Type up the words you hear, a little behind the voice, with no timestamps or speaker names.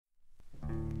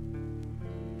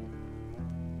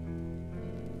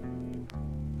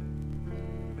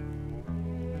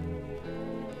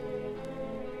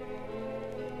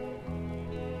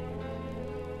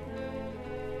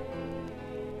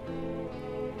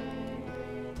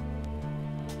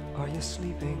Are you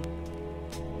sleeping?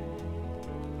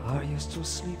 Are you still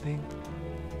sleeping?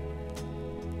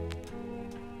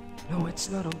 No,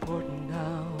 it's not important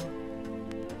now.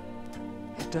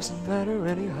 It doesn't matter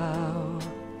anyhow.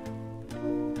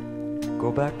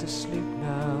 Go back to sleep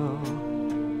now.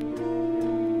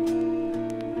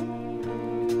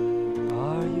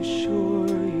 Are you sure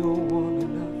you're warm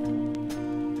enough?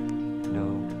 No,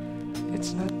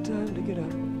 it's not time to get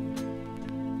up.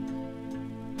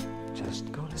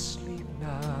 Just go to sleep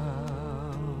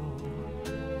now.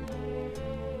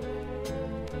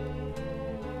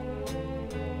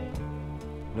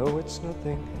 No, it's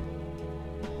nothing.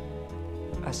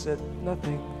 I said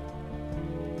nothing.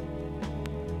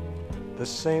 The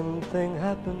same thing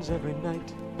happens every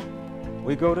night.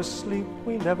 We go to sleep,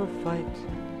 we never fight.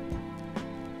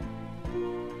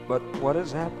 But what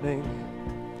is happening?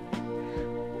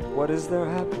 What is there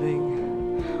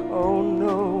happening? Oh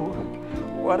no,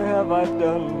 what have I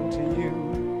done to you?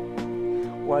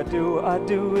 Why do I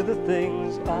do the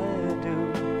things I do?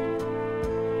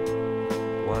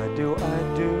 Why do I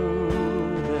do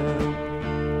them?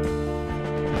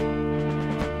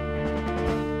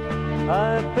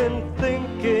 I've been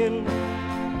thinking,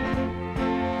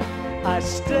 I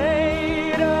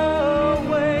stayed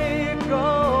awake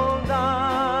all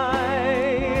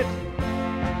night.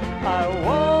 I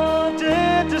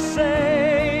wanted to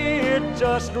say it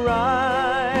just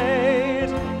right,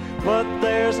 but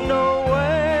there's no way.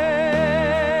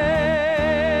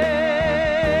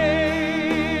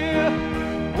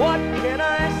 What can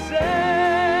I say?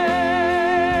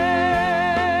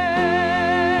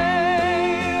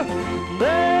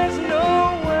 There's no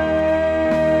way,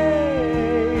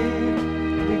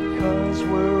 because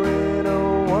we're in a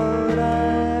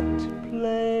one-act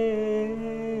play.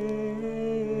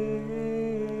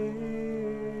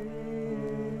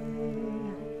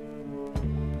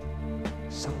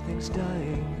 Something's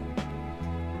dying.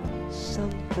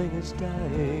 Something is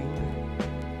dying.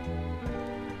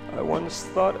 I once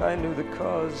thought I knew the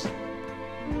cause,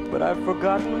 but I've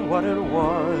forgotten what it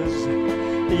was.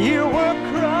 You were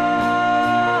crying.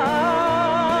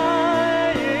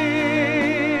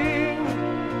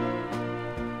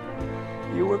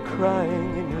 You were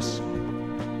crying in your sleep.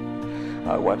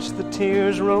 I watched the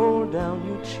tears roll down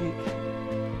your cheek.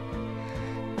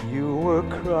 You were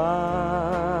crying.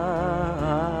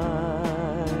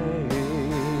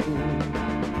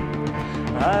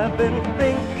 I've been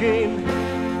thinking,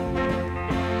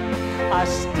 I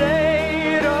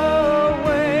stayed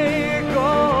awake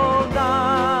all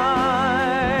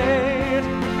night.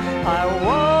 I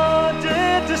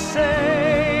wanted to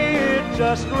say it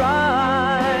just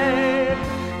right,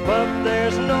 but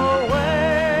there's no way.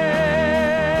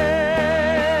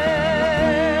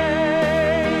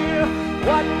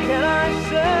 What can I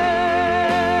say?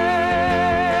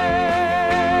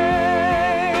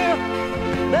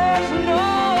 There's no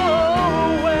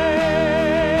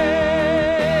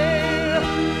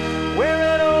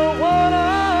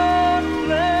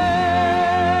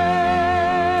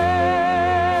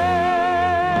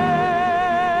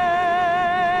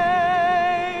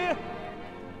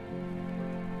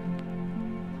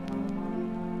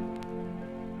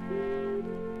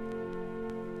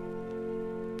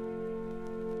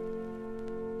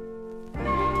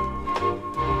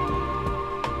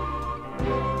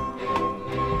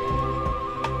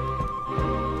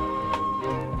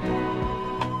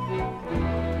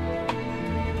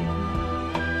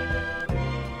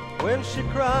when she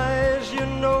cries, you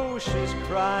know she's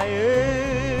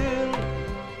crying.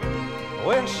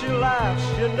 When she laughs,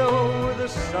 you know the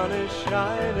sun is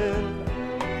shining.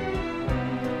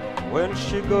 When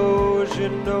she goes, you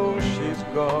know she's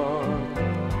gone.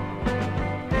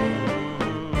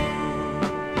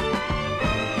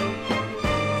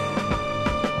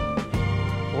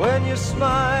 When you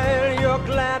smile, you're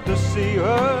glad to see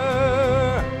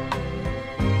her.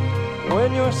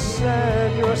 When you're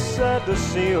sad to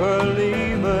see her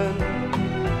leaving.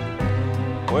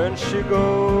 When she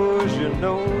goes, you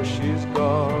know she's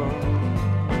gone.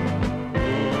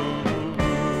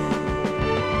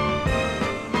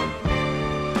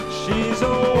 She's a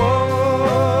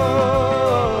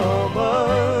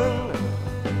woman.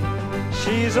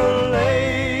 She's a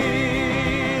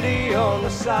lady on the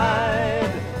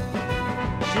side.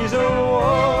 She's a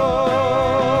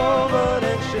woman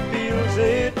and she feels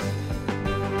it.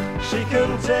 She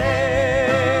can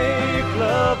take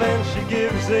love and she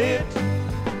gives it.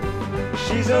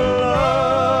 She's a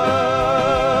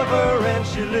lover and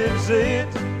she lives it.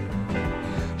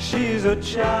 She's a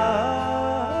child.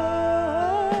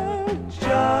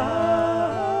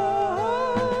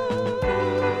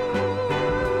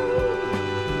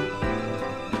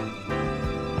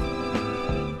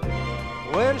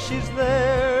 she's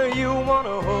there, you want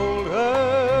to hold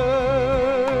her.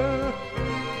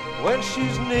 When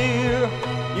she's near,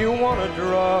 you want to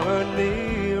draw her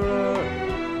nearer.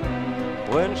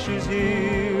 When she's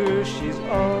here, she's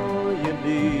all you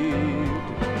need.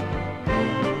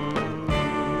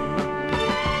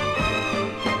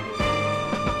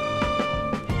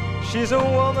 She's a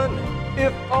woman,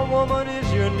 if a woman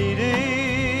is your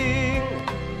needing.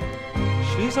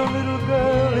 She's a little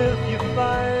girl if you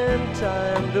find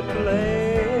time to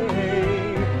play.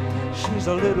 She's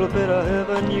a little bit of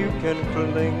heaven you can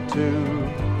cling to.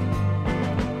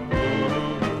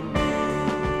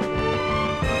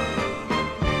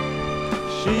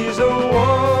 She's a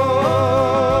woman.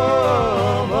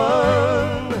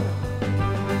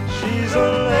 She's a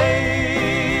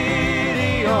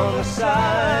lady on the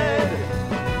side.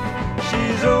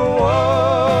 She's a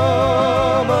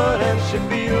woman and she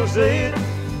feels it.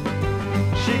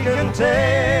 She can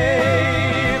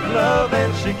take love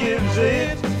and she gives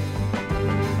it.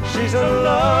 She's a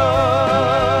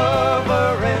lover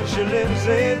and she lives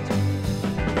it.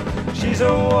 She's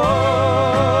a woman.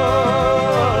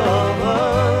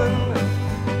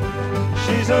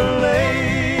 She's a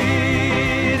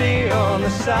lady on the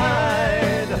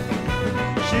side.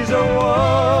 She's a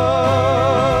woman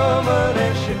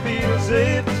and she feels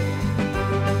it.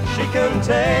 She can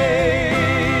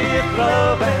take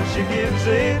love and she gives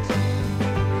it.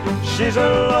 She's a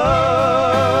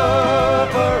lover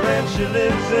and she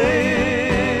lives it.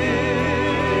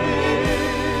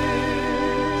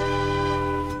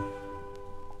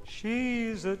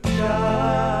 She's a child,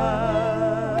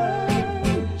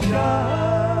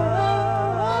 child,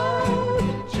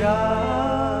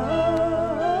 child,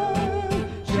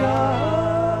 child, child,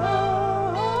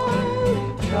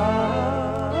 child.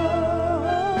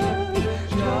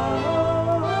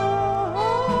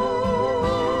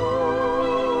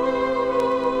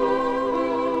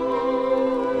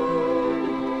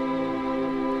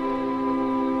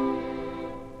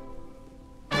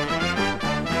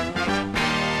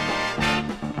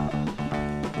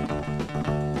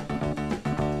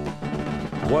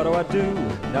 What do I do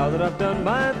now that I've done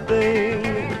my thing?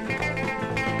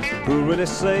 Who'll really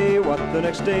say what the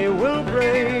next day will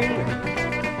bring?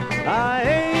 I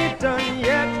ain't done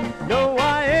yet, no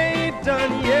I ain't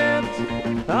done yet.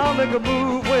 I'll make a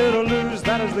move, win or lose,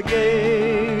 that is the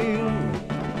game.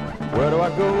 Where do I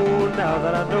go now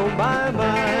that I know my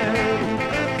mind?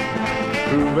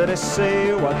 Who'll really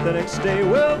say what the next day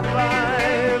will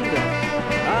find?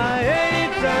 I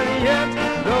ain't done yet,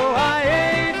 no I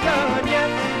ain't done yet.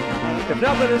 If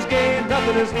nothing is gained,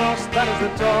 nothing is lost, that is the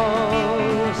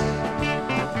toss.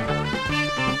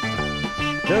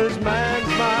 Does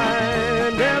man's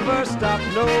mind ever stop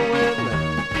knowing?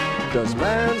 Does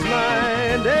man's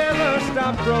mind ever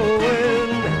stop growing?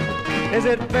 Is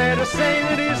it fair to say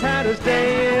that he's had his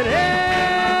day in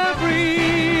every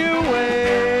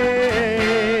way?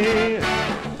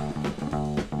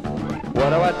 What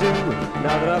do I do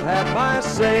now that I've had my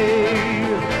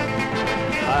say?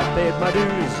 I've paid my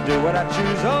dues, do what I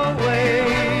choose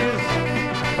always.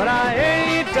 But I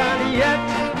ain't done yet,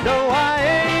 no I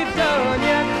ain't done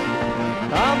yet.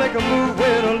 I'll make a move,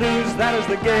 win or lose, that is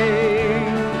the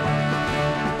game.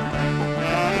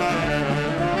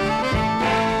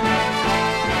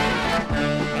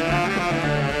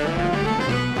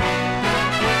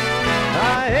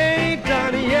 I ain't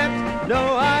done yet,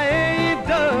 no I ain't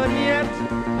done yet.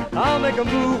 I'll make a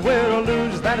move, win or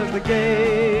lose, that is the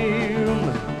game.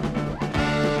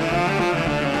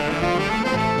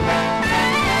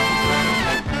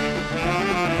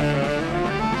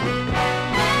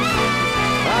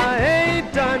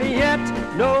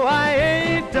 No, I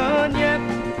ain't done yet.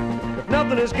 If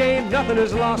nothing is gained, nothing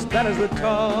is lost, that is the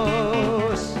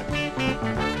toss.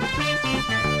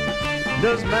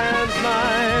 Does man's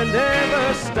mind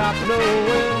ever stop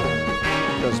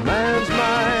knowing? Does man's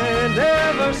mind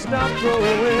ever stop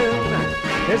growing?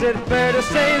 Is it fair to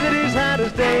say that he's had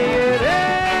his day in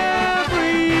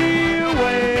every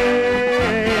way?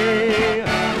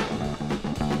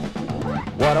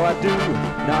 What do I do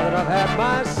now that I've had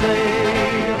my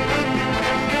say?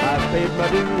 I've paid my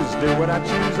dues, do what I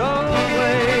choose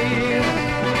always.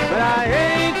 But I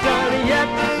ain't done yet,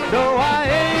 no I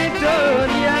ain't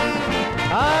done yet.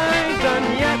 I ain't done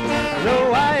yet, no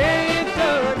I ain't